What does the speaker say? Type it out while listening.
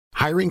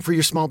Hiring for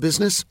your small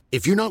business?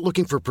 If you're not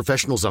looking for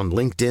professionals on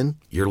LinkedIn,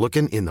 you're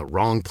looking in the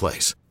wrong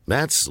place.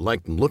 That's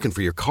like looking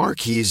for your car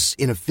keys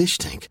in a fish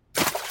tank.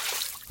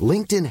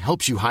 LinkedIn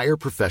helps you hire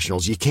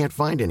professionals you can't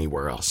find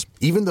anywhere else,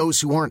 even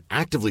those who aren't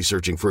actively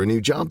searching for a new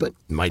job but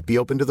might be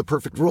open to the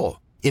perfect role.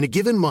 In a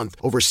given month,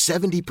 over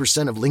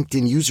 70% of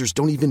LinkedIn users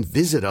don't even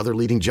visit other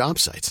leading job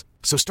sites.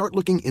 So start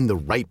looking in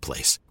the right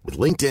place. With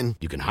LinkedIn,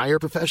 you can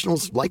hire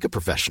professionals like a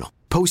professional.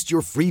 Post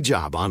your free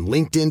job on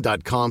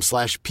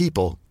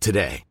linkedin.com/people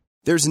today.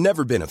 There's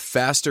never been a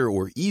faster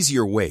or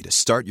easier way to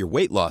start your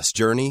weight loss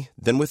journey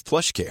than with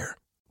PlushCare.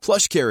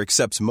 PlushCare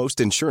accepts most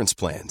insurance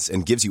plans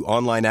and gives you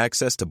online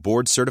access to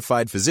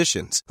board-certified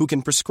physicians who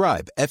can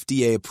prescribe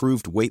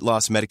FDA-approved weight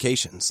loss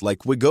medications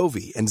like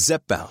Wegovy and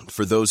Zepbound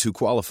for those who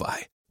qualify.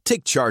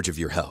 Take charge of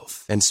your health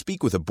and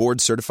speak with a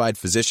board-certified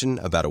physician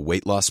about a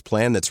weight loss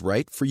plan that's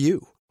right for you.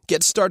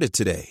 Get started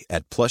today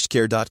at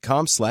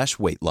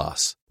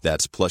plushcare.com/weightloss.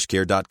 That's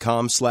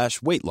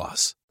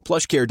plushcare.com/weightloss.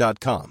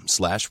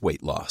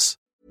 plushcare.com/weightloss.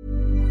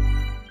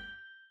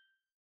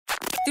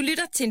 Du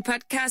lytter til en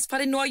podcast fra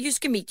Det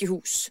Nordjyske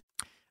Mediehus.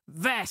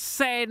 Hvad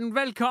sagde den?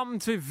 Velkommen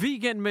til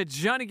Weekend med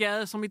Johnny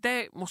Gade, som i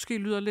dag måske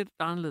lyder lidt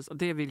anderledes, og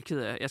det er jeg virkelig ked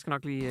af. Jeg skal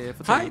nok lige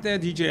fortælle. Hej, det er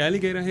DJ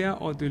Alligator her,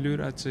 og du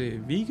lytter til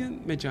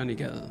Weekend med Johnny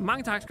Gade.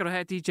 Mange tak skal du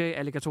have, DJ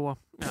Alligator.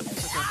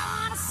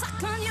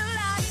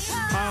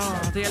 Ja,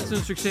 det er altid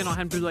en succes, når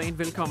han byder en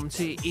velkommen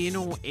til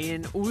endnu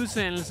en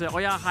udsendelse.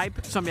 Og jeg er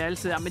hype, som jeg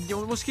altid er, men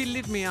jo måske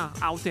lidt mere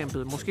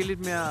afdæmpet, måske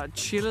lidt mere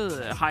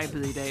chillet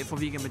hypet i dag for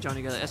Weekend med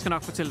Johnny Gade. Jeg skal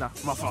nok fortælle dig,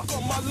 hvorfor.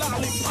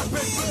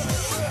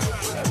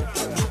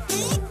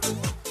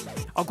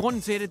 Og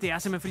grunden til det er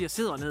simpelthen, fordi jeg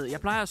sidder ned. Jeg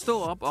plejer at stå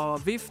op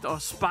og vifte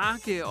og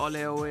sparke og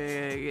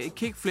lave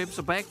kickflips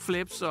og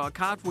backflips og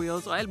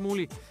cartwheels og alt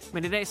muligt.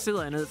 Men i dag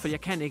sidder jeg ned, for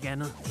jeg kan ikke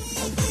andet.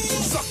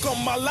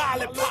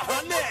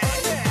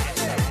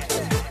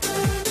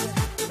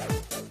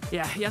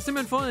 Ja, jeg har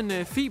simpelthen fået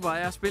en fiber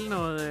af at spille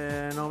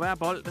noget hver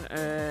bold.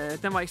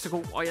 Den var ikke så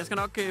god, og jeg skal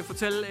nok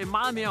fortælle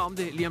meget mere om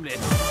det lige om lidt.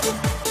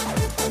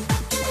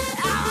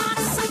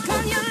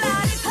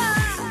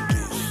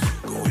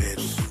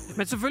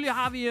 Men selvfølgelig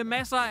har vi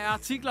masser af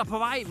artikler på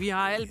vej. Vi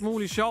har alt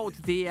muligt sjovt.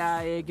 Det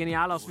er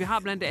genialt. Vi har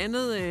blandt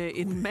andet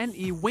en mand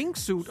i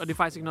wingsuit, og det er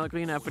faktisk ikke noget at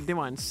grine af, for det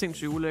var en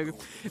sindssyg ulykke.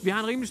 Vi har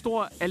en rimelig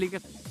stor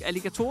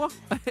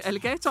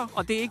alligator,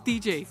 og det er ikke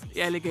DJ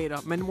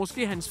Alligator, men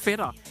måske hans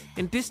fætter,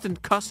 en distant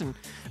cousin.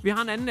 Vi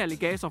har en anden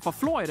alligator fra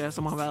Florida,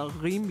 som har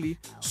været rimelig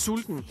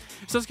sulten.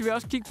 Så skal vi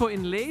også kigge på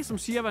en læge, som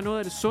siger, hvad noget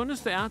af det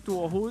sundeste er, du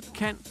overhovedet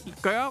kan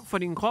gøre for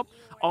din krop,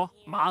 og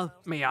meget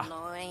mere.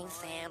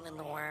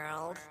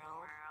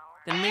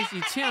 Den mest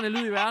irriterende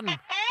lyd i verden.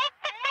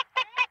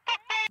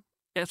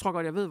 Jeg tror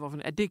godt, jeg ved, hvorfor.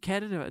 Er det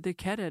katte? Det er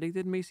katte, er det ikke? Det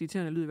er den mest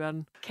irriterende lyd i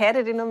verden. Katte,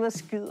 det er noget med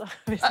skyder,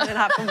 hvis man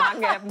har for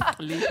mange af dem.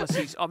 Lige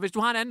præcis. Og hvis du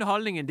har en anden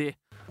holdning end det.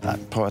 Nej,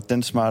 prøv at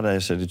den smarte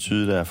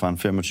attitude der fra en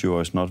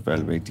 25-årig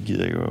snotvalgvæk, det gider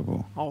jeg ikke høre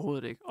på.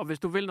 Overhovedet ikke. Og hvis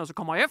du vil noget, så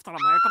kommer jeg efter dig,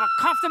 men jeg kommer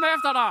kraftedeme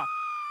efter dig!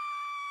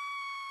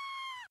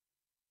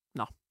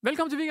 Nå,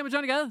 velkommen til Weekend med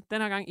Johnny Gade.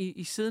 Den her gang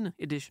i siddende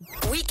edition.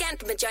 Weekend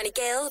med Johnny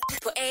Gade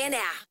på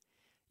ANR.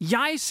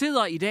 Jeg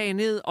sidder i dag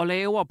ned og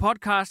laver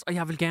podcast, og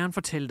jeg vil gerne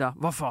fortælle dig,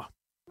 hvorfor.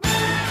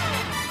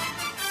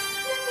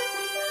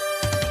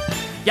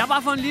 Jeg var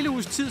for en lille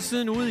uges tid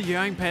siden ude i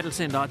Hjørring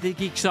Paddelcenter, og det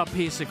gik så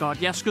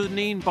pissegodt. Jeg skød den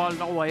ene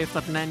bold over efter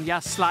den anden.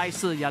 Jeg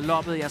slicede, jeg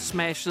loppede, jeg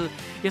smashede.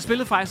 Jeg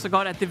spillede faktisk så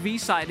godt, at det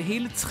viste sig, at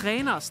hele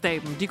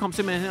trænerstaben, de kom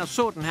simpelthen hen og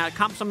så den her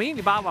kamp, som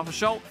egentlig bare var for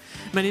sjov.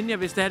 Men inden jeg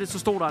vidste af det, så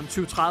stod der en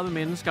 20-30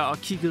 mennesker og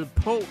kiggede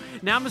på.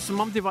 Nærmest som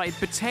om det var et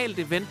betalt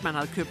event, man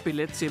havde købt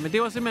billet til. Men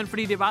det var simpelthen,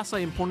 fordi det var så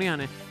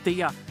imponerende, det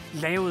jeg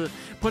lavede.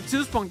 På et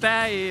tidspunkt,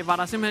 der var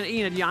der simpelthen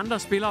en af de andre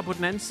spillere på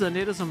den anden side af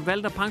nettet, som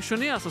valgte at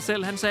pensionere sig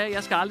selv. Han sagde,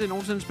 jeg skal aldrig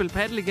nogensinde spille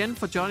paddle igen,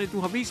 for Johnny, du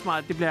har vist mig,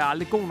 at det bliver jeg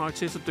aldrig god nok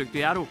til, så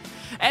dygtig er du.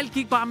 Alt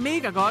gik bare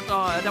mega godt,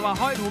 og der var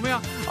højt humør.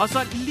 Og så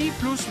lige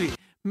pludselig,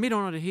 midt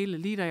under det hele,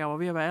 lige da jeg var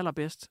ved at være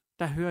allerbedst,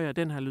 der hører jeg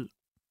den her lyd.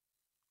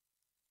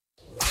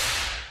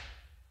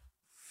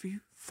 Fy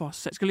for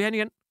sat. Skal jeg lige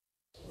have den igen?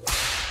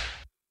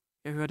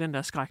 Jeg hører den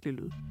der skrækkelige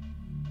lyd.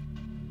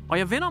 Og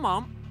jeg vender mig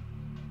om.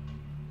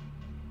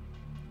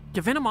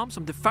 Jeg vender mig om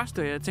som det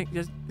første, jeg tænkte.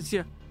 Jeg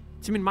siger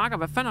til min makker,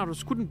 hvad fanden har du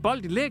skudt en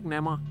bold i lægen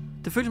af mig?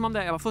 Det føltes som om,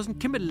 jeg var fået sådan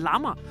en kæmpe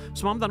lammer.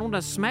 Som om der er nogen, der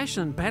har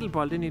smashet en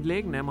paddlebold ind i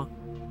lægen af mig.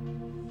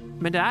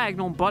 Men der er ikke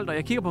nogen bold, og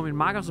jeg kigger på min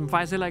makker, som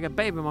faktisk heller ikke er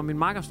bag ved mig. Min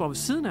makker står ved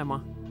siden af mig.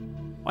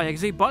 Og jeg kan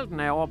se, at bolden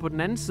er over på den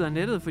anden side af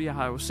nettet, fordi jeg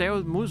har jo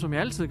savet dem ud, som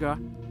jeg altid gør.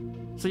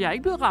 Så jeg er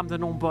ikke blevet ramt af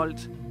nogen bold.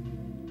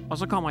 Og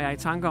så kommer jeg i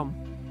tanke om,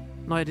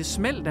 når det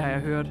smæld, der har jeg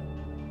hørt.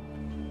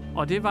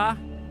 Og det var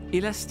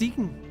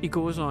elastikken i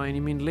gåseøjne i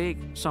min læg,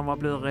 som var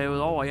blevet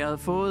revet over. Jeg havde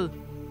fået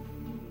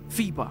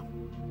fiber.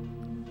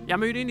 Jeg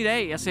mødte ind i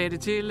dag. Jeg sagde det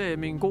til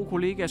min gode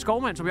kollega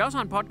Skovmand, som jeg også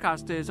har en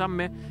podcast sammen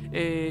med.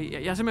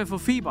 Jeg har simpelthen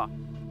fået fiber.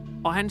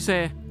 Og han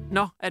sagde,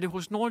 nå, er det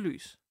hos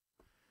Nordlys?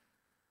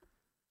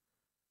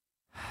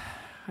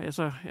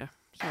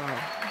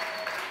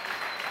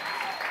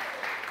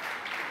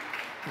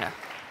 Ja.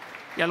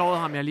 Jeg lovede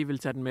ham, at jeg lige ville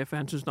tage den med, for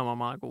han synes, den var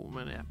meget god.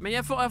 Men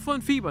jeg har fået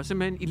en fiber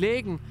simpelthen i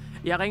lægen.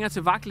 Jeg ringer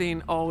til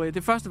vagtlægen, og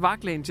det første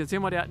vagtlægen siger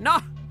til mig der, nå,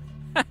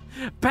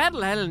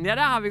 paddelhallen, ja,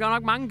 der har vi godt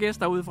nok mange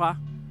gæster udefra.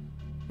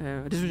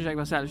 Det synes jeg ikke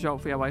var særlig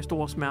sjovt, for jeg var i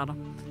store smerter.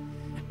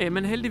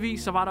 Men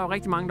heldigvis, så var der jo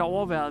rigtig mange, der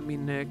overværede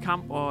min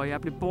kamp, og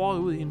jeg blev båret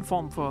ud i en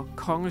form for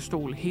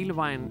kongestol hele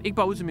vejen. Ikke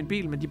bare ud til min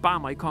bil, men de bar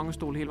mig i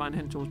kongestol hele vejen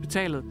hen til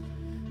hospitalet.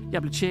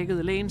 Jeg blev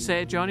tjekket. Lægen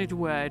sagde, Johnny,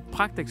 du er et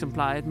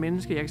pragteksemplar af et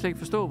menneske. Jeg kan slet ikke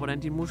forstå, hvordan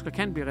dine muskler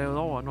kan blive revet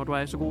over, når du er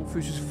i så god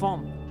fysisk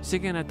form.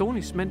 Sikke en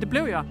Adonis, men det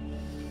blev jeg.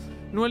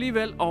 Nu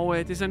alligevel, og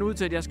det ser ud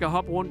til, at jeg skal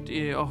hoppe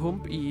rundt og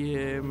humpe i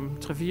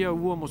 3-4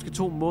 uger, måske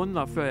 2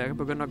 måneder, før jeg kan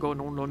begynde at gå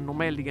nogenlunde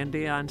normalt igen.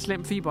 Det er en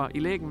slem fiber i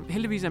lægen.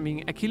 Heldigvis er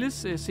min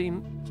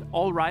Achilles-scene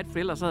all right, for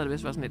ellers havde det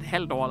vist været sådan et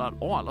halvt år eller et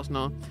år eller sådan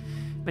noget.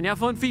 Men jeg har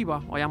fået en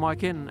fiber, og jeg må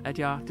erkende, at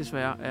jeg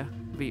desværre er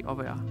ved at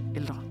være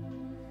ældre.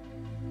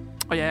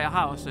 Og ja, jeg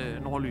har også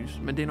nordlys,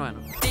 men det er noget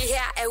andet. Det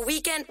her er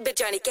Weekend med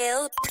Johnny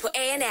Gade på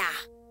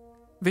ANR.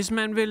 Hvis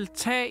man vil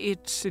tage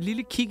et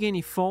lille kig ind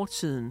i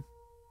fortiden,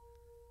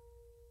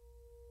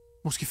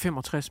 måske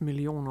 65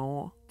 millioner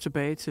år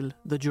tilbage til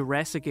The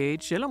Jurassic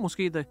Age, eller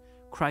måske The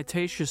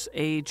Cretaceous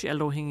Age,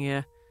 alt afhængig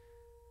af,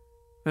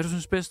 hvad du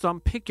synes bedst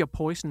om. Pick your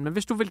poison. Men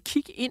hvis du vil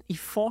kigge ind i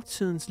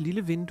fortidens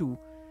lille vindue,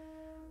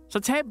 så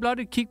tag blot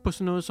et kig på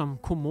sådan noget som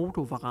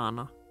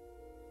komodo-varaner.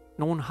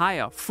 Nogle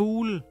hajer,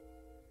 fugle.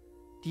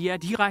 De er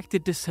direkte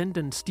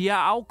descendants. De er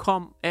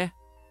afkom af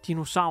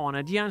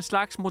dinosaurerne. De er en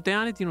slags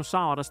moderne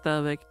dinosaurer, der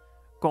stadigvæk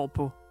går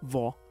på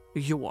vor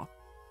jord.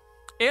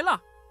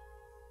 Eller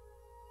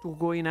du kan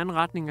gå i en anden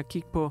retning og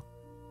kigge på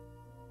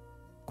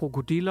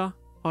krokodiller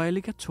og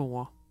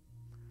alligatorer.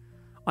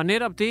 Og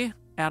netop det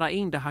er der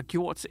en, der har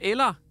gjort.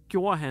 Eller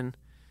gjorde han.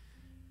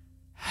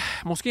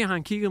 Måske har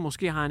han kigget,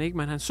 måske har han ikke,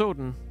 men han så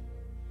den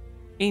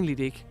egentlig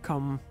ikke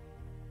komme.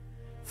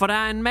 For der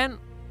er en mand,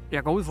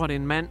 jeg går ud fra, det er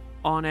en mand,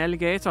 og en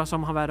alligator,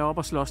 som har været oppe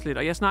og slås lidt.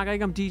 Og jeg snakker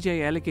ikke om DJ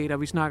Alligator,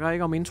 vi snakker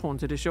ikke om introen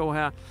til det show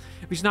her.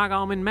 Vi snakker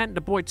om en mand,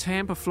 der bor i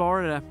Tampa,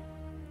 Florida.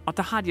 Og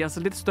der har de altså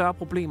lidt større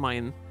problemer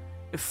end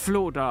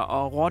flåter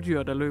og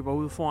rådyr, der løber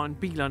ud foran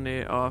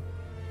bilerne. Og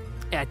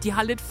ja, de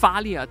har lidt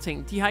farligere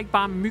ting. De har ikke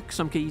bare myg,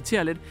 som kan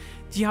irritere lidt.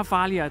 De har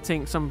farligere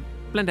ting, som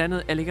blandt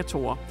andet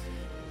alligatorer.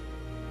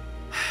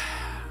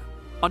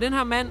 Og den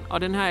her mand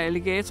og den her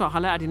alligator har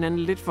lært hinanden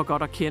lidt for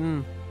godt at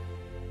kende.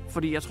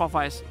 Fordi jeg tror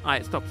faktisk...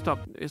 Nej, stop.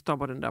 Jeg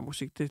stopper den der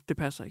musik. Det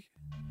passer ikke.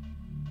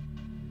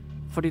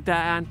 Fordi der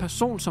er en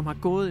person, som har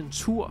gået en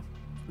tur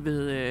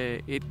ved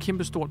et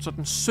kæmpestort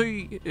sådan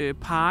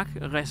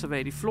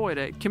sø-park-reservat i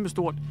Florida. Et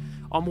kæmpestort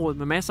område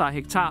med masser af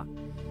hektar,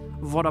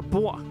 hvor der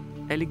bor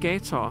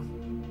alligatorer.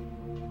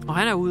 Og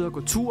han er ude og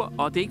gå tur,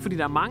 og det er ikke fordi,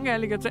 der er mange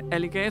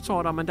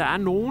alligatorer der, men der er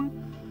nogen.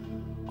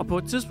 Og på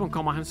et tidspunkt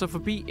kommer han så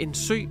forbi en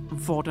sø,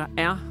 hvor der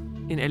er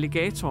en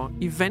alligator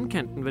i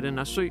vandkanten ved den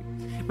her sø.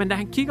 Men da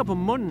han kigger på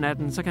munden af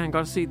den, så kan han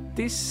godt se, at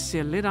det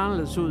ser lidt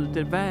anderledes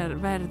ud. Hvad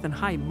er det, den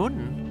har i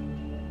munden?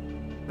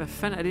 Hvad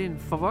fanden er det, en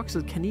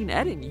forvokset kanin?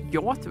 Er det en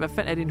hjort? Hvad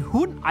fanden er det, en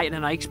hund? Ej,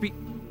 den har ikke spist.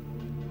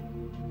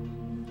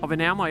 Og ved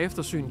nærmere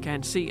eftersyn kan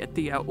han se, at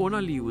det er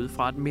underlivet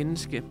fra et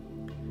menneske.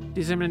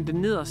 Det er simpelthen det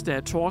nederste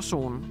af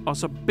torsoen, og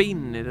så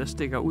benene, der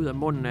stikker ud af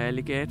munden af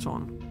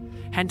alligatoren.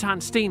 Han tager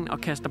en sten og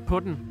kaster på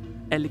den.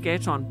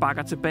 Alligatoren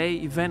bakker tilbage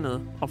i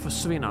vandet og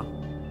forsvinder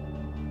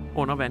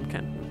under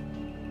vandkanten.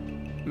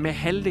 Med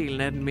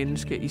halvdelen af den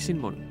menneske i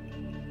sin mund.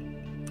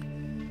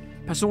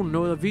 Personen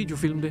nåede at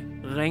videofilme det,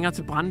 ringer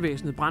til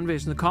brandvæsenet.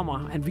 Brandvæsenet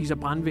kommer, han viser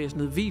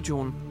brandvæsenet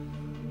videoen.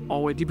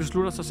 Og de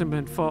beslutter sig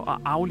simpelthen for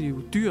at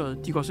aflive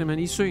dyret. De går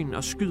simpelthen i søen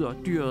og skyder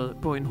dyret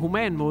på en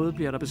human måde,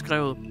 bliver der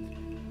beskrevet.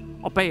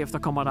 Og bagefter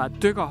kommer der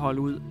et dykkerhold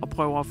ud og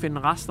prøver at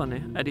finde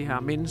resterne af det her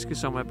menneske,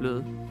 som er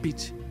blevet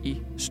bidt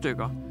i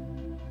stykker.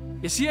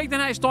 Jeg siger ikke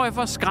den her historie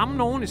for at skræmme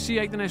nogen. Jeg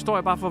siger ikke den her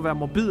historie bare for at være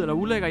morbid eller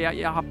ulækker.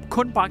 Jeg har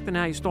kun bragt den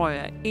her historie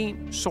af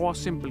en så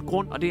simpel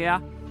grund, og det er,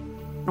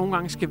 nogle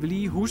gange skal vi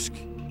lige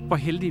huske, hvor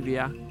heldige vi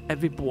er,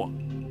 at vi bor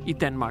i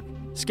Danmark.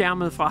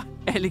 Skærmet fra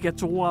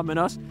alligatorer, men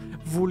også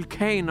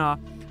vulkaner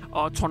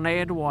og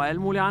tornadoer og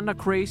alle mulige andre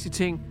crazy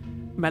ting.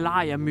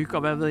 Malaria-myg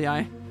og hvad ved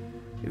jeg.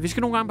 Vi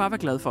skal nogle gange bare være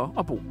glade for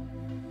at bo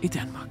i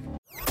Danmark.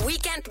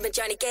 Weekend med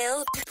Johnny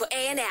Gade på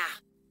ANR.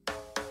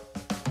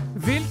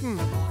 Hvilken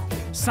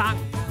sang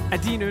er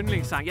din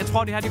yndlingssang? Jeg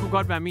tror, det her det kunne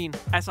godt være min.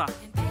 Altså,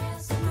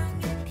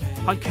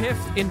 hold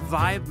kæft, en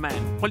vibe, man.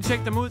 Prøv lige at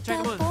tjekke dem ud.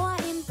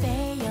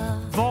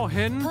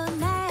 Hvorhen?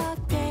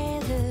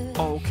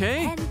 Okay.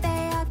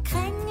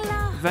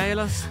 Hvad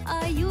ellers?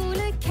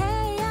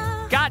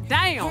 God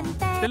damn!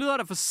 Det lyder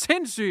da for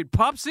sindssygt.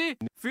 Popsy,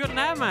 fyr den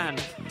af, mand.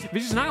 Vi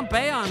skal snakke om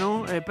bagere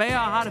nu. Bagere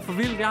har det for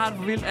vildt, jeg har det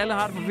for vildt, alle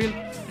har det for vildt.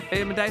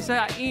 Men der er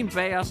især en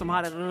bager, som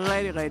har det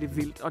rigtig, rigtig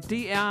vildt. Og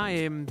det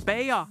er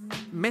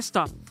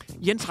bagermester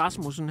Jens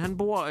Rasmussen. Han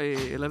bor,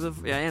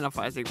 jeg aner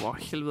faktisk ikke, hvor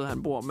helvede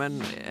han bor,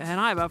 men han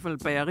har i hvert fald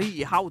et bageri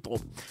i Havdrup.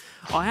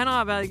 Og han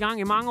har været i gang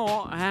i mange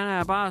år. Han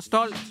er bare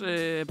stolt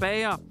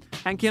bager.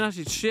 Han kender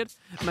sit shit,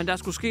 men der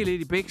skulle ske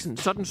lidt i biksen.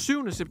 Så den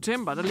 7.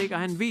 september, der ligger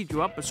han en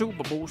video op på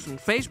Superbrugsen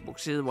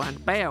Facebook-side, hvor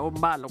han bager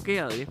åbenbart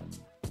lokeret i.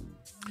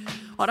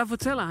 Og der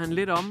fortæller han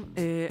lidt om,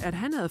 at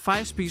han havde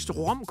faktisk spist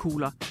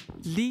romkugler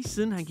lige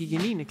siden han gik i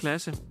 9.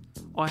 klasse.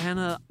 Og han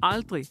havde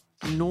aldrig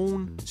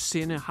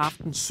nogensinde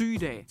haft en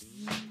sygedag.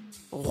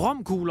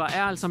 Romkugler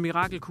er altså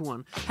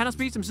mirakelkuren. Han har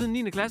spist dem siden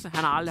 9. klasse.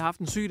 Han har aldrig haft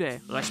en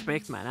sygedag.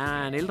 Respekt, man.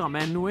 Han er en ældre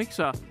mand nu, ikke?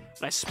 Så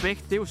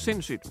respekt, det er jo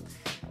sindssygt.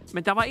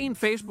 Men der var en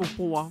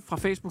Facebook-bruger fra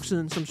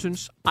Facebook-siden, som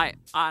synes, nej,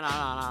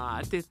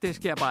 det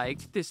skal jeg bare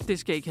ikke. Det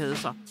skal ikke have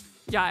sig.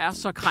 Jeg er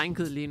så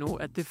krænket lige nu,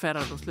 at det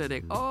fatter du slet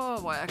ikke.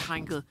 Hvor er jeg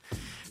krænket.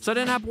 Så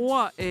den her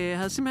bruger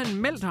havde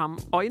simpelthen meldt ham,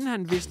 og inden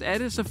han vidste af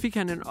det, så fik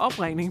han en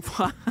opringning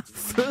fra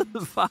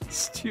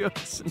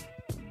Fødevarestyrelsen.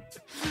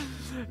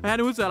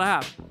 Han udtaler her: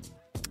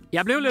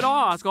 Jeg blev lidt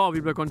overrasket over, at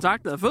vi blev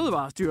kontaktet af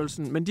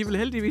Fødevarestyrelsen, men de ville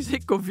heldigvis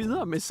ikke gå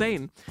videre med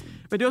sagen.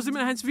 Men det var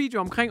simpelthen hans video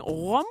omkring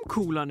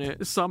romkuglerne,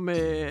 som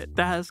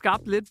der havde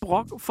skabt lidt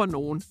brok for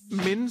nogle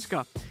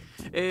mennesker.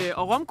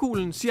 Og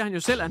romkuglen, siger han jo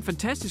selv, er en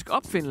fantastisk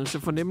opfindelse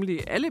for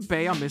nemlig alle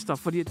bagermester,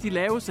 fordi de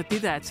laves af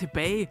det, der er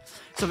tilbage.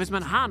 Så hvis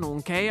man har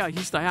nogle kager og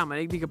hister her, man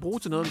ikke lige kan bruge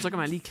til noget, så kan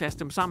man lige klasse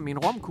dem sammen i en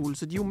romkugle.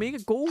 Så de er jo mega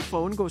gode for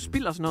at undgå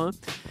spild og sådan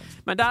noget.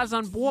 Men der er altså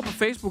en bruger på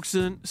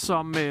Facebook-siden,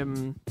 som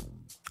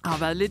har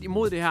været lidt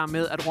imod det her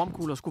med, at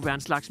romkugler skulle være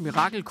en slags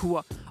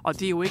mirakelkur. Og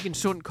det er jo ikke en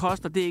sund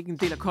kost, og det er ikke en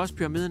del af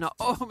kostpyramiden.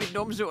 Og min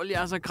dumme søl,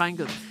 jeg er så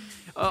krænket.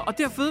 Og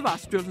det har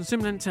Fødevarestyrelsen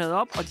simpelthen taget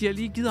op, og de har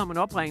lige givet ham en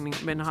opringning,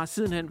 men har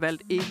sidenhen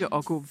valgt ikke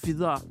at gå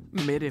videre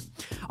med det.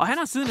 Og han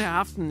har sidenhen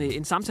haft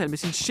en samtale med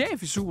sin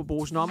chef i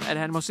Superbrugsen om, at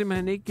han må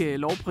simpelthen ikke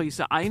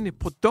lovprise egne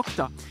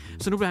produkter.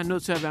 Så nu bliver han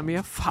nødt til at være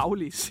mere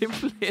faglig,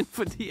 simpelthen,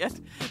 fordi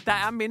at der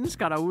er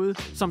mennesker derude,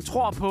 som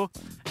tror på,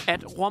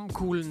 at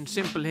romkuglen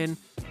simpelthen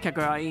kan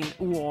gøre en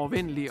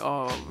uovervindelig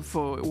og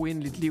få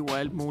uendeligt liv og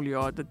alt muligt,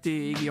 og det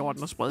er ikke i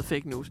orden at sprede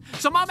fake news.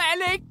 Som om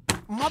alle ikke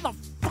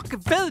motherfucker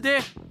ved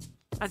det!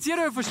 Han siger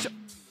det jo for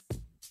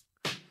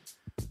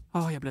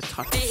jeg bliver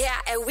træt. Det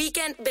her er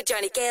Weekend med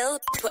Johnny Gade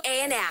på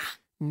ANR.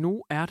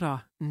 Nu er der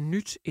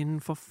nyt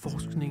inden for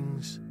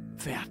forskningens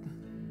verden.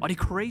 Og det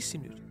er crazy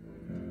nyt.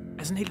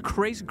 Altså en helt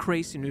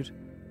crazy nyt.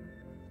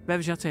 Hvad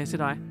hvis jeg tager til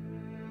dig?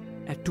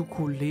 At du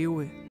kunne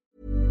leve.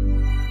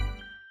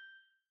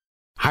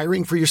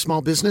 Hiring for your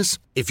small business?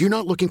 If you're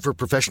not looking for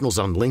professionals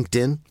on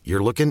LinkedIn,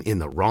 you're looking in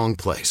the wrong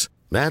place.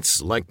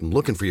 That's like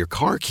looking for your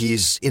car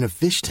keys in a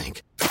fish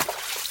tank.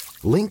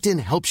 LinkedIn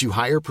helps you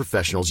hire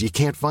professionals you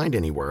can't find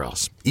anywhere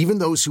else, even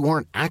those who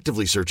aren't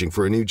actively searching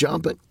for a new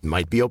job but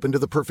might be open to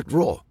the perfect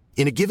role.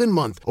 In a given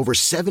month, over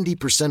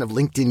 70% of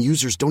LinkedIn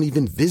users don't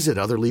even visit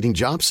other leading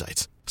job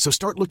sites. So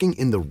start looking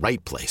in the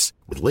right place.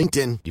 With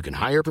LinkedIn, you can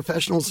hire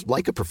professionals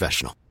like a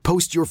professional.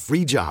 Post your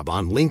free job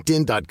on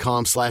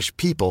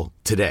linkedin.com/people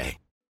today.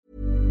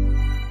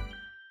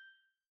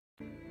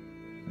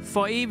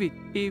 For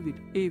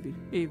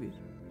evigt.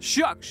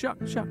 Chok.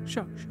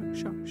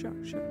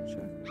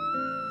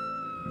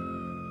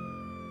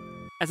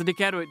 Altså, det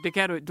kan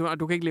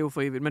du kan ikke leve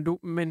for evigt,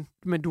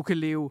 men du kan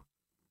leve.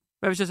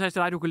 Hvad hvis jeg sagde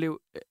til dig, du kan leve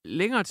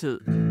længere tid?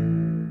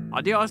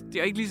 Og det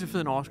er ikke lige så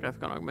fed en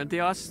overskrift, nok, men det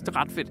er også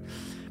ret fedt.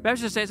 Hvad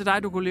hvis jeg sagde til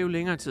dig, du kunne leve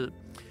længere tid?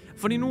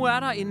 Fordi nu er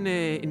der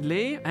en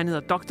læge, han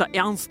hedder Dr.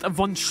 Ernst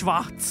von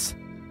Schwarz.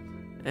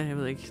 Jeg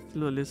ved ikke, det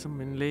lyder lidt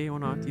som en læge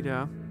under de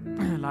der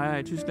lejre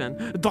i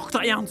Tyskland. Dr.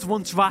 Ernst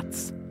von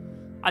Schwarz.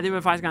 Ej, det vil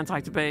jeg faktisk gerne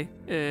trække tilbage.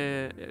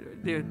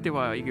 Det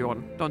var ikke i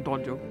orden. Det var en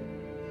dårlig joke.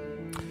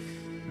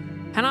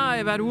 Han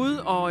har været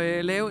ude og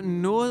lave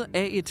noget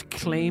af et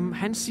claim.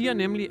 Han siger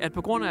nemlig, at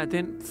på grund af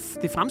det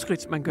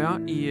fremskridt, man gør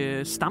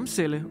i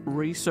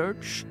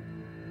stamcelle-research,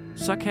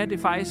 så kan det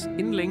faktisk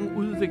inden længe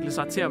udvikle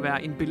sig til at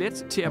være en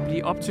billet til at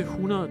blive op til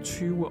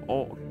 120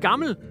 år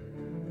gammel.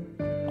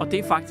 Og det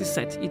er faktisk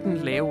sat i den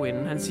lave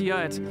ende. Han siger,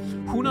 at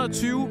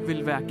 120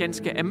 vil være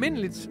ganske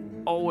almindeligt,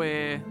 og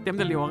dem,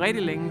 der lever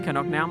rigtig længe, kan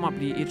nok nærmere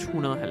blive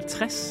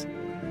 150.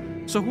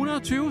 Så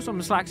 120 som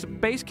en slags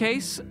base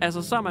case,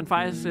 altså så er man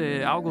faktisk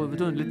afgået ved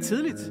døden lidt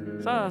tidligt.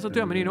 Så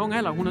dør man i en ung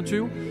alder,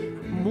 120.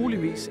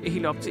 Muligvis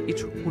helt op til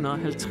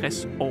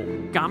 150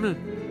 år gammel.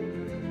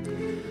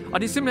 Og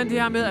det er simpelthen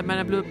det her med, at man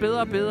er blevet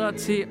bedre og bedre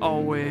til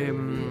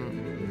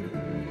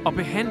at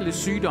behandle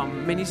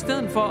sygdommen. Men i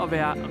stedet for at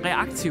være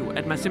reaktiv,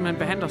 at man simpelthen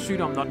behandler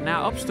sygdommen, når den er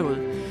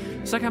opstået,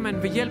 så kan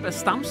man ved hjælp af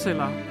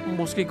stamceller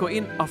måske gå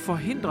ind og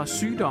forhindre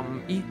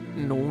sygdommen i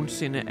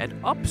nogensinde at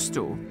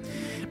opstå.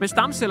 Med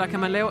stamceller kan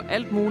man lave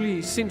alt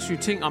mulige sindssyge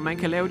ting, og man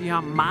kan lave de her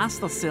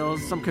master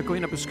cells, som kan gå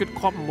ind og beskytte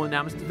kroppen mod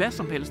nærmest hvad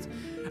som helst.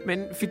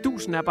 Men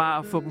fidusen er bare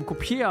at få dem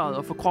kopieret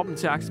og få kroppen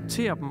til at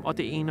acceptere dem, og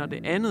det ene og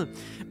det andet.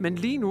 Men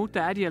lige nu,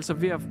 der er de altså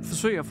ved at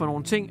forsøge at få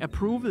nogle ting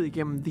approved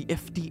igennem the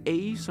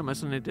FDA, som er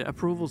sådan et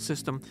approval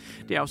system.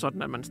 Det er jo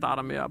sådan, at man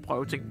starter med at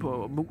prøve ting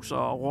på mus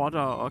og rotter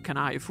og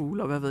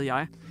kanariefugle og hvad ved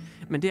jeg.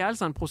 Men det er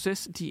altså en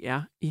proces, de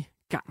er i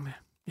gang med.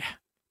 Ja.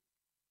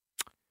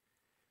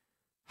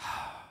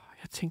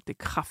 Jeg tænkte det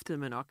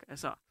kraftedeme nok.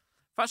 Altså,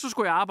 først så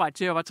skulle jeg arbejde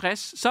til jeg var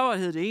 60, så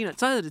hed det 61,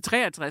 så hed det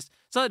 63,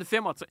 så hed det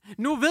 65.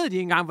 Nu ved de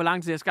ikke engang, hvor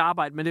lang tid jeg skal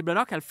arbejde, men det bliver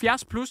nok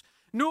 70 plus.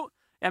 Nu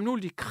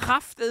vil de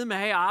kraftedeme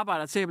have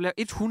arbejder til at blive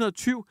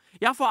 120.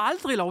 Jeg får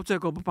aldrig lov til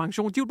at gå på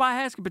pension. De vil bare have,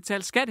 at jeg skal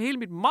betale skat hele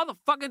mit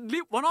motherfucking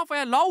liv. Hvornår får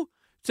jeg lov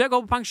til at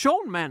gå på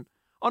pension, mand.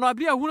 Og når jeg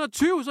bliver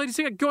 120, så er de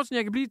sikkert gjort sådan, at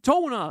jeg kan blive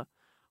 200.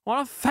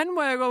 Hvor fanden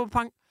må jeg gå på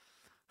pension?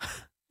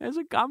 Jeg er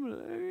så gammel.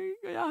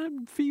 Jeg har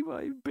en fiber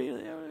i benet.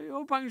 Jeg er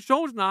på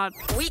pension snart.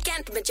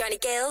 Weekend med Johnny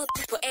Gade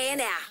på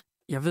ANR.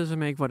 Jeg ved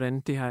simpelthen ikke, hvordan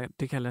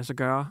det kan lade sig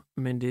gøre,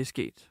 men det er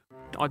sket.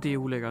 Og det er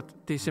ulækkert.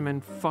 Det er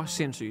simpelthen for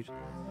sindssygt.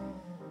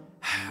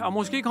 Og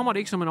måske kommer det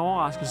ikke som en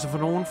overraskelse for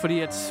nogen, fordi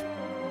at,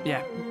 ja,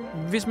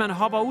 hvis man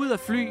hopper ud af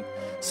fly,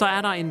 så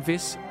er der en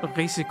vis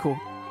risiko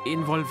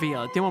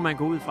involveret. Det må man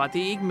gå ud fra.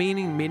 Det er ikke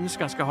meningen,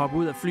 mennesker skal hoppe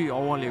ud af fly og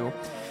overleve.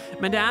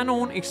 Men der er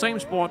nogle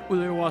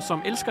ekstremsportudøvere,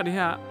 som elsker det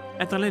her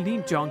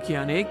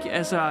adrenalin-junkierne, ikke?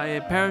 Altså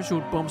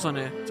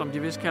parachute-bumserne, som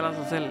de vist kalder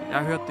sig selv. Jeg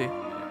har hørt det.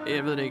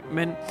 Jeg ved det ikke.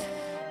 Men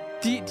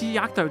de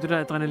jagter jo det der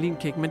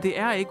adrenalinkick, men det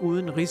er ikke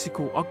uden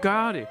risiko at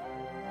gøre det.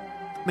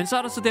 Men så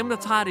er der så dem, der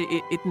tager det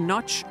et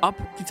notch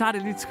op. De tager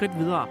det lidt skridt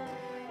videre.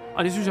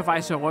 Og det synes jeg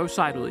faktisk ser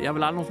røvsejt ud. Jeg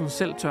vil aldrig nogensinde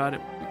selv tørre det.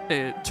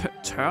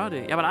 Tørre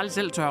det? Jeg vil aldrig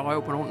selv tørre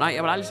røv på nogen. Nej,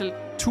 jeg vil aldrig selv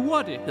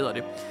ture det, hedder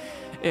det.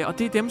 Og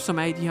det er dem, som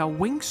er i de her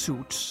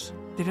wingsuits.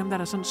 Det er dem,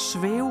 der sådan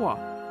svæver.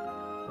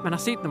 Man har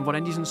set dem,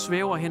 hvordan de sådan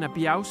svæver hen ad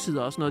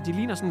bjergsider og sådan noget. De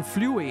ligner sådan en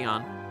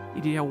flyveæren i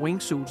de her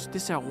wingsuits.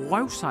 Det ser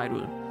røvsejt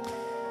ud.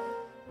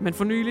 Men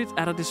for nyligt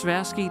er der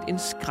desværre sket en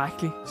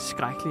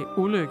skrækkelig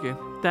ulykke.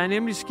 Der er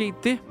nemlig sket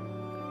det,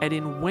 at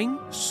en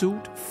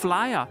wingsuit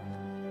flyer,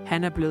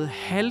 han er blevet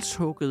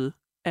halshugget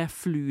af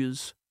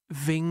flyets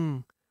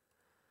vinge.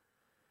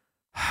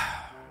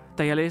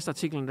 Da jeg læste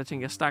artiklen, der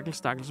tænkte jeg,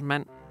 stakkels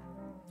mand.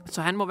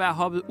 Så han må være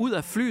hoppet ud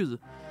af flyet,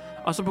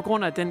 og så på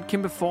grund af den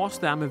kæmpe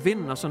force, der er med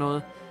vinden og sådan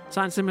noget, så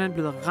er han simpelthen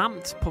blevet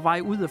ramt på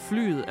vej ud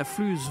af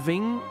flyets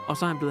vinge, og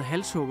så er han blevet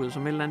halshugget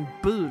som en eller anden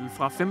bødel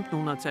fra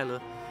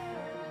 1500-tallet.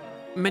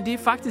 Men det er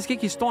faktisk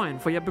ikke historien,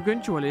 for jeg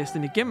begyndte jo at læse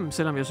den igennem,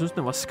 selvom jeg synes,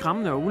 den var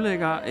skræmmende og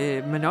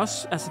ulækker. Men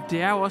også, altså,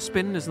 det er jo også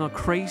spændende, sådan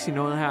noget crazy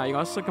noget her, ikke?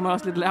 Også, så kan man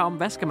også lidt lære om,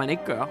 hvad skal man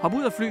ikke gøre. Hoppe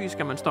ud af fly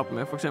skal man stoppe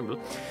med, for eksempel.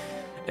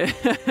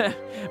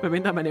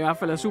 Medmindre man i hvert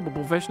fald er super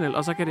professionel,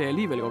 og så kan det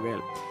alligevel gå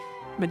galt.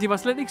 Men det var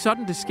slet ikke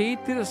sådan, det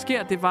skete. Det, der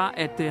sker, det var,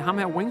 at ham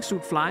her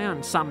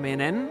wingsuit-flyeren sammen med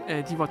en anden,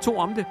 de var 2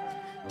 om det.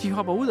 De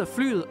hopper ud af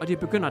flyet, og de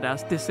begynder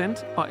deres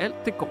descent, og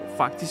alt det går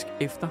faktisk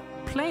efter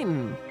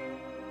planen.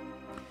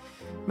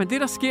 Men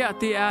det, der sker,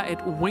 det er, at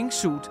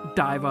wingsuit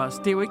divers,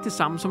 det er jo ikke det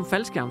samme som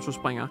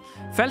faldskærmsudspringere.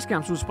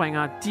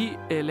 Faldskærmsudspringere, de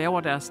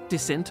laver deres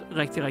descent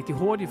rigtig, rigtig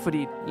hurtigt,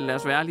 fordi, lad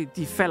os være ærlige,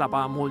 de falder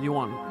bare mod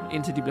jorden,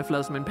 indtil de bliver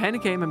flade som en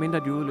pandekage, medmindre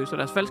de udløser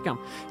deres faldskærm.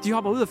 De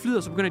hopper ud af flyet,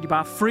 og så begynder de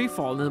bare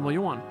freefall ned mod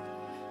jorden.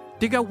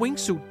 Det gør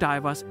wingsuit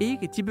divers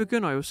ikke. De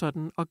begynder jo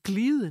sådan at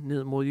glide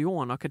ned mod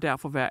jorden, og kan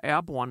derfor være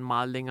airborne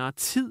meget længere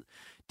tid.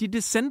 De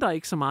descender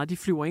ikke så meget, de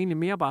flyver egentlig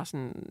mere bare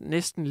sådan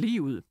næsten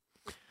lige ud.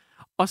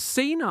 Og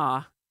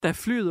senere, da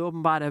flyet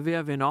åbenbart er ved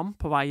at vende om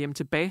på vej hjem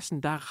til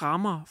basen, der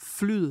rammer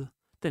flyet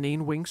den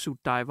ene wingsuit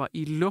diver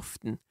i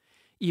luften.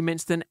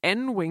 Imens den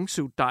anden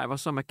wingsuit diver,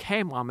 som er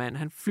kameramand,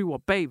 han flyver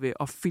bagved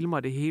og filmer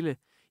det hele,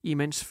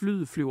 imens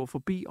flyet flyver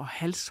forbi og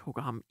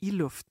halshugger ham i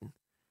luften.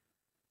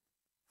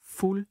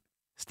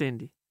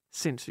 Fuldstændig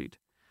sindssygt.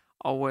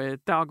 Og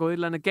der er gået et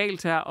eller andet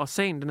galt her, og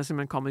sagen den er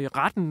simpelthen kommet i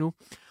retten nu.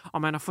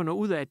 Og man har fundet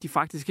ud af, at de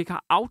faktisk ikke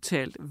har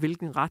aftalt,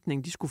 hvilken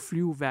retning de skulle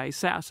flyve hver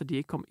især, så de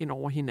ikke kom ind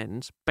over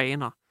hinandens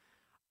baner.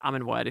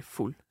 Jamen, hvor er det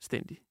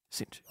fuldstændig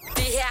sindssygt.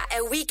 Det her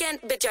er Weekend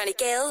med Johnny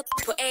Gade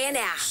på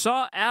ANR.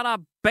 Så er der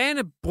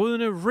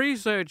banebrydende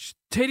research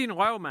til din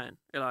røv, mand.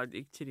 Eller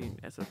ikke til din,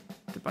 altså,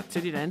 det er bare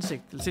til dit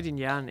ansigt, eller til din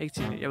hjerne, ikke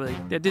til din, jeg ved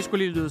ikke. Det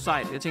skulle lige lyde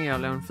sejt. Jeg tænker, jeg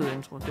vil lave en fed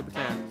intro, det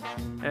beklager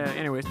jeg.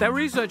 Anyways, der er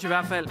research i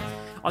hvert fald.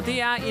 Og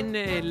det er en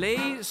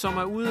læge, som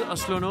er ude og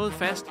slå noget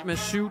fast med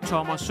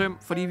 7-tommer søm,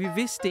 fordi vi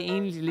vidste det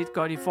egentlig lidt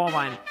godt i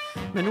forvejen.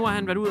 Men nu har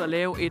han været ude og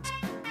lave et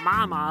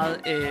meget,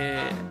 meget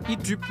i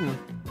dybden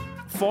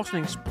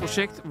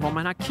forskningsprojekt, hvor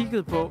man har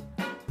kigget på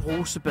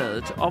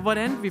brusebadet, og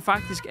hvordan vi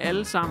faktisk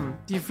alle sammen,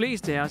 de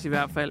fleste af os i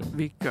hvert fald,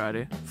 vi gør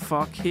det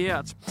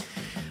forkert.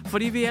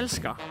 Fordi vi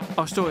elsker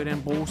at stå i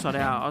den bruser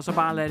der, og så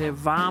bare lade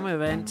det varme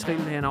vand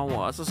trille henover.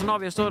 Og så når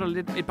vi har stået der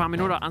lidt et par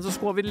minutter, så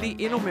skruer vi det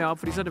lige endnu mere op,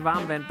 fordi så er det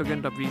varme vand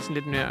begyndt at blive sådan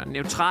lidt mere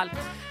neutralt.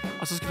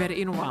 Og så skal vi have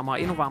det endnu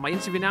varmere,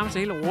 indtil vi nærmest er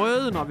helt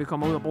røde, når vi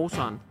kommer ud af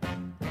bruseren.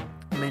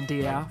 Men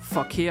det er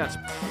forkert.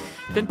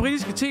 Den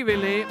britiske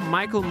tv-læge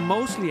Michael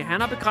Mosley,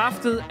 han har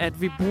bekræftet,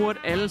 at vi burde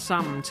alle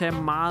sammen tage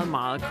meget,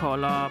 meget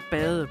koldere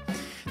bade.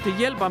 Det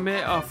hjælper med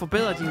at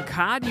forbedre din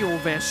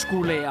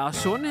kardiovaskulære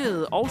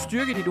sundhed og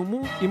styrke dit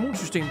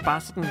immunsystem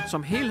bare sådan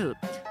som helhed.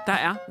 Der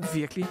er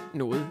virkelig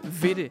noget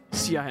ved det,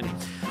 siger han.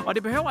 Og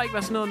det behøver ikke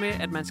være sådan noget med,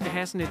 at man skal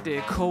have sådan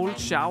et cold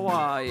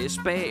shower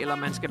spa, eller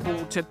man skal bo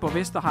tæt på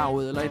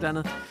Vesterhavet eller et eller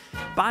andet.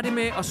 Bare det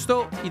med at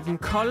stå i den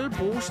kolde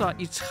bruser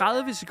i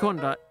 30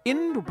 sekunder,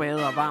 inden du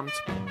bader varmt,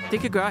 det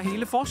kan gøre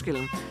hele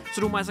forskellen.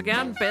 Så du må altså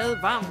gerne bade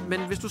varmt, men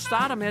hvis du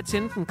starter med at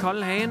tænde den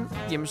kolde hane,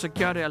 jamen så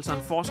gør det altså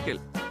en forskel.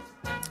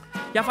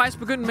 Jeg har faktisk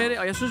begyndt med det,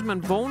 og jeg synes,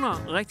 man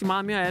vågner rigtig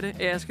meget mere af det.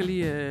 Jeg skal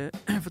lige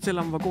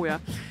fortælle om, hvor god jeg er.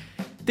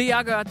 Det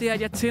jeg gør, det er,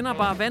 at jeg tænder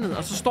bare vandet,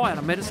 og så står jeg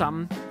der med det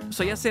samme.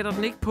 Så jeg sætter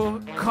den ikke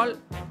på kold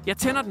Jeg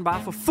tænder den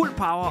bare for fuld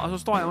power, og så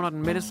står jeg under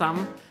den med det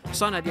samme.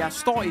 Sådan at jeg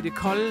står i det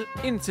kolde,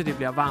 indtil det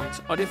bliver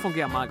varmt. Og det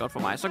fungerer meget godt for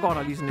mig. Så går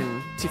der lige sådan en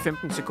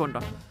 10-15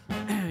 sekunder.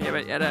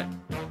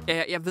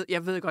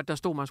 Jeg ved godt, der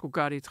stod, man skulle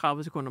gøre det i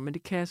 30 sekunder, men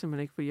det kan jeg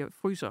simpelthen ikke, fordi jeg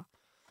fryser.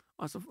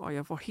 Og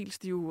jeg får helt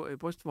stive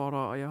brystvorter,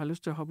 og jeg har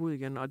lyst til at hoppe ud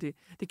igen, og det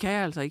kan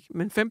jeg altså ikke.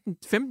 Men 15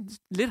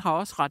 lidt har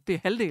også ret. Det er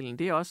halvdelen.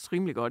 Det er også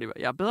rimelig godt.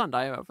 Jeg er bedre end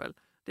dig i hvert fald.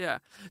 Det er.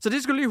 Så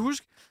det skal du lige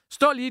huske.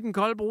 Stå lige i den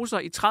kolde bruser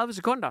i 30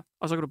 sekunder,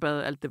 og så kan du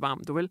bade alt det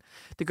varme, du vil.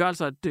 Det gør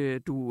altså, at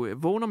du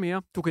vågner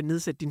mere. Du kan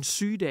nedsætte dine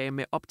sygedage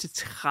med op til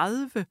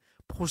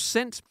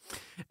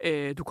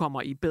 30%. Du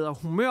kommer i bedre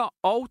humør,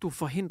 og du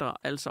forhindrer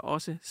altså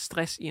også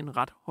stress i en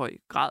ret høj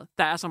grad.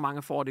 Der er så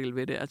mange fordele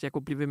ved det, at jeg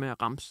kunne blive ved med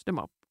at ramse dem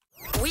op.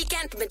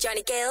 Weekend med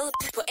Johnny Gade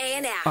på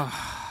ANR.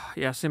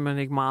 Jeg er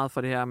simpelthen ikke meget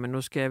for det her, men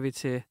nu skal vi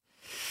til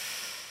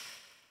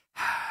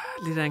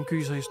lidt af en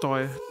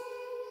gyserhistorie.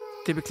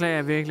 Det beklager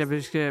jeg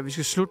virkelig, at vi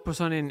skal slutte på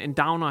sådan en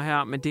downer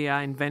her, men det er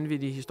en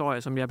vanvittig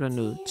historie, som jeg bliver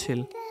nødt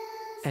til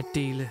at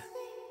dele.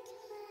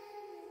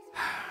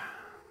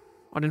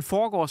 Og den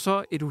foregår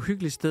så et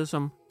uhyggeligt sted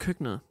som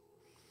køkkenet.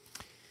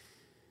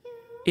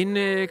 En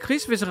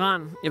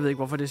krigsveteran, jeg ved ikke,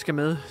 hvorfor det skal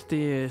med,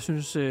 det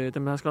synes dem,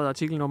 der har skrevet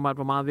artiklen, åbenbart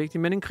var meget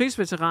vigtigt, men en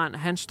krigsveteran,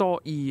 han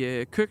står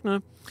i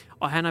køkkenet,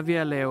 og han er ved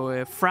at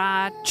lave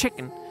fried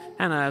chicken.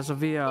 Han er altså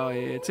ved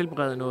at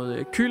tilberede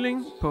noget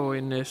kylling på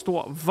en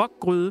stor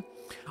wokgryde,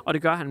 og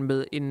det gør han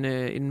med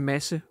en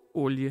masse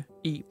olie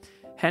i.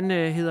 Han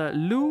hedder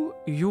Lu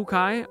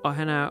Yukai, og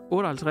han er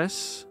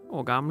 58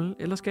 år gammel,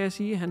 eller skal jeg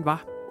sige, han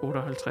var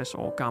 58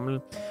 år gammel.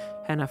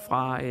 Han er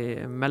fra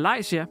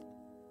Malaysia,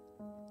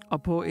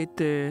 og på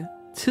et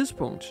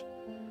tidspunkt,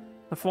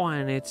 der får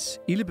han et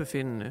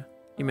ildebefindende,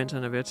 imens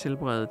han er ved at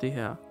tilberede det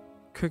her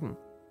køkken.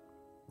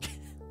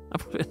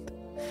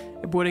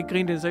 Jeg burde ikke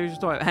grine, det er en seriøs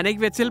historie. Han er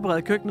ikke ved at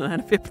tilberede køkkenet, han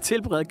er ved at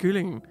tilberede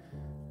kyllingen.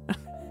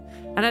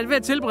 Han er ved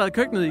at tilberede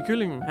køkkenet i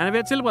kyllingen. Han er ved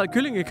at tilberede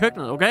kyllingen i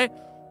køkkenet, okay?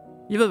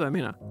 I ved, hvad jeg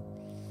mener.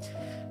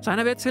 Så han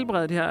er ved at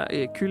tilberede det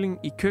her kylling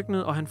i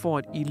køkkenet, og han får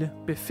et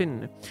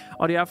ildebefindende.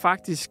 Og det er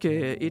faktisk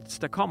et,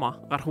 der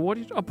kommer ret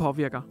hurtigt og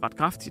påvirker ret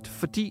kraftigt,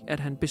 fordi at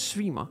han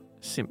besvimer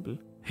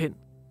simpelthen.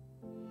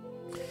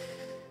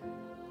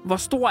 Hvor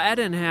stor er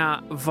den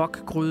her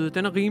wokgryde?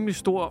 Den er rimelig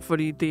stor,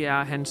 fordi det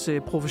er hans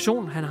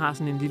profession. Han har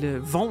sådan en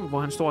lille vogn,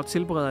 hvor han står og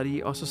tilbereder det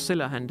i, og så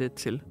sælger han det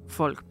til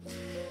folk.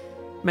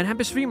 Men han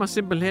besvimer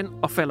simpelthen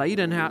og falder i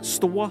den her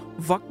store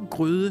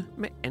wokgryde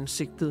med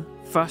ansigtet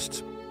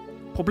først.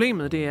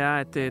 Problemet det er,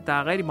 at der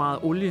er rigtig meget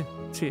olie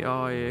til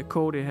at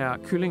koge det her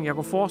kylling. Jeg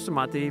kunne forestille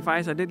mig, at det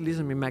faktisk er lidt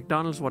ligesom i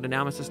McDonald's, hvor det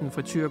nærmest er sådan en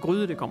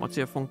frityrgryde, det kommer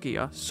til at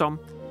fungere som.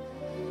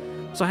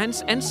 Så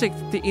hans ansigt,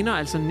 det ender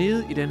altså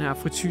nede i den her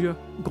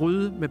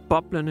frityrgryde med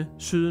boblende,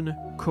 sydende,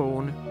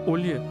 kogende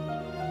olie.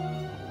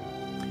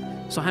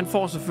 Så han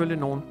får selvfølgelig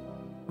nogle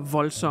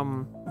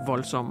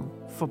voldsomme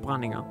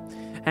forbrændinger.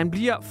 Han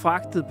bliver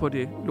fragtet på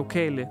det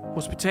lokale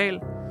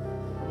hospital,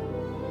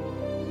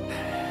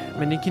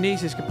 men den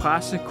kinesiske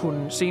presse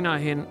kunne senere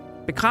hen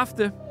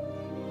bekræfte,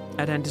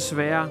 at han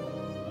desværre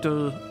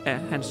døde af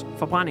hans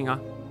forbrændinger.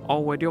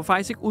 Og det var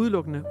faktisk ikke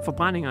udelukkende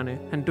forbrændingerne,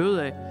 han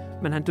døde af,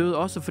 men han døde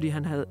også, fordi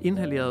han havde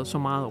inhaleret så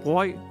meget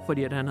røg,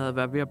 fordi at han havde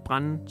været ved at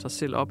brænde sig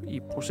selv op i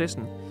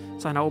processen.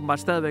 Så han har åbenbart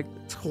stadigvæk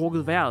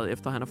trukket vejret,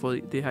 efter han har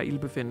fået det her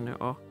ildbefindende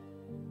og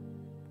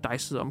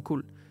dejset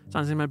omkuld. Så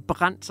han simpelthen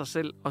brændt sig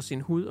selv og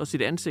sin hud og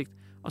sit ansigt,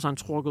 og så han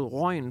trukket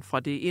røgen fra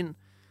det ind.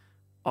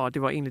 Og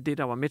det var egentlig det,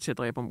 der var med til at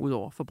dræbe ham ud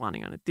over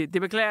forbrændingerne.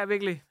 Det beklager jeg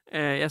virkelig.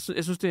 Jeg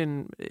synes, det er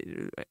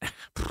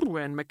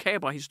en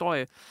makaber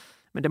historie.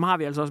 Men dem har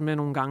vi altså også med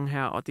nogle gange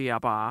her, og det er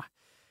bare...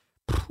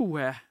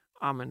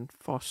 Amen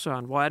for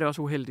søren. Hvor er det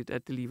også uheldigt,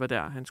 at det lige var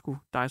der, han skulle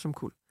die som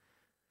kul.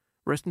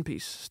 Rest in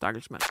peace,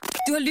 stakkels mand.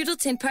 Du har lyttet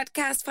til en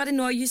podcast fra Det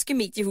Nordjyske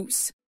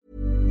Mediehus.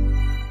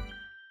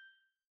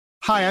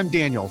 Hi, I'm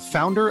Daniel,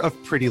 founder of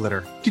Pretty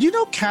Litter. Did you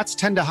know cats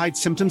tend to hide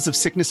symptoms of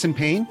sickness and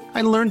pain?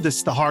 I learned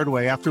this the hard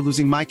way after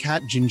losing my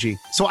cat, Gingy.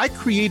 So I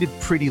created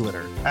Pretty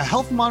Litter, a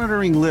health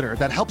monitoring litter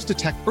that helps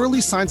detect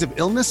early signs of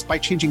illness by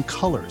changing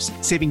colors,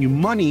 saving you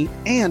money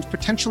and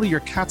potentially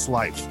your cat's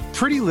life.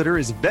 Pretty Litter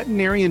is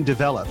veterinarian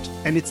developed,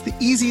 and it's the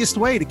easiest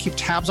way to keep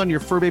tabs on your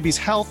fur baby's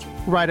health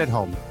right at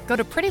home. Go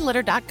to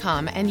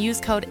prettylitter.com and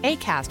use code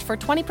ACAST for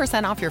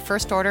 20% off your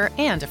first order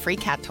and a free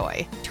cat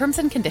toy. Terms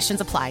and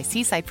conditions apply.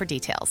 See site for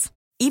details.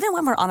 Even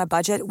when we're on a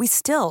budget, we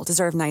still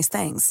deserve nice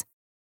things.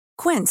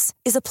 Quince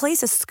is a place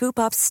to scoop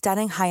up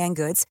stunning high-end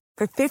goods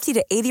for 50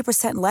 to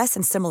 80% less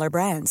than similar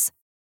brands.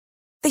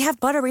 They have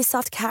buttery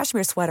soft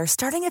cashmere sweaters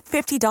starting at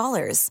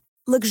 $50,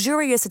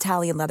 luxurious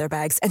Italian leather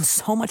bags, and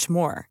so much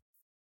more.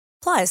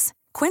 Plus,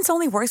 Quince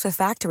only works with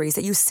factories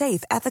that use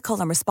safe, ethical,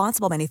 and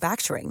responsible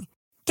manufacturing.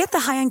 Get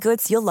the high-end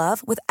goods you'll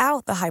love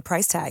without the high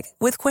price tag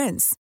with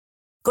Quince.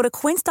 Go to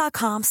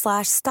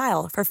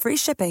quince.com/style for free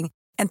shipping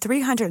and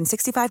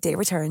 365-day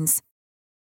returns.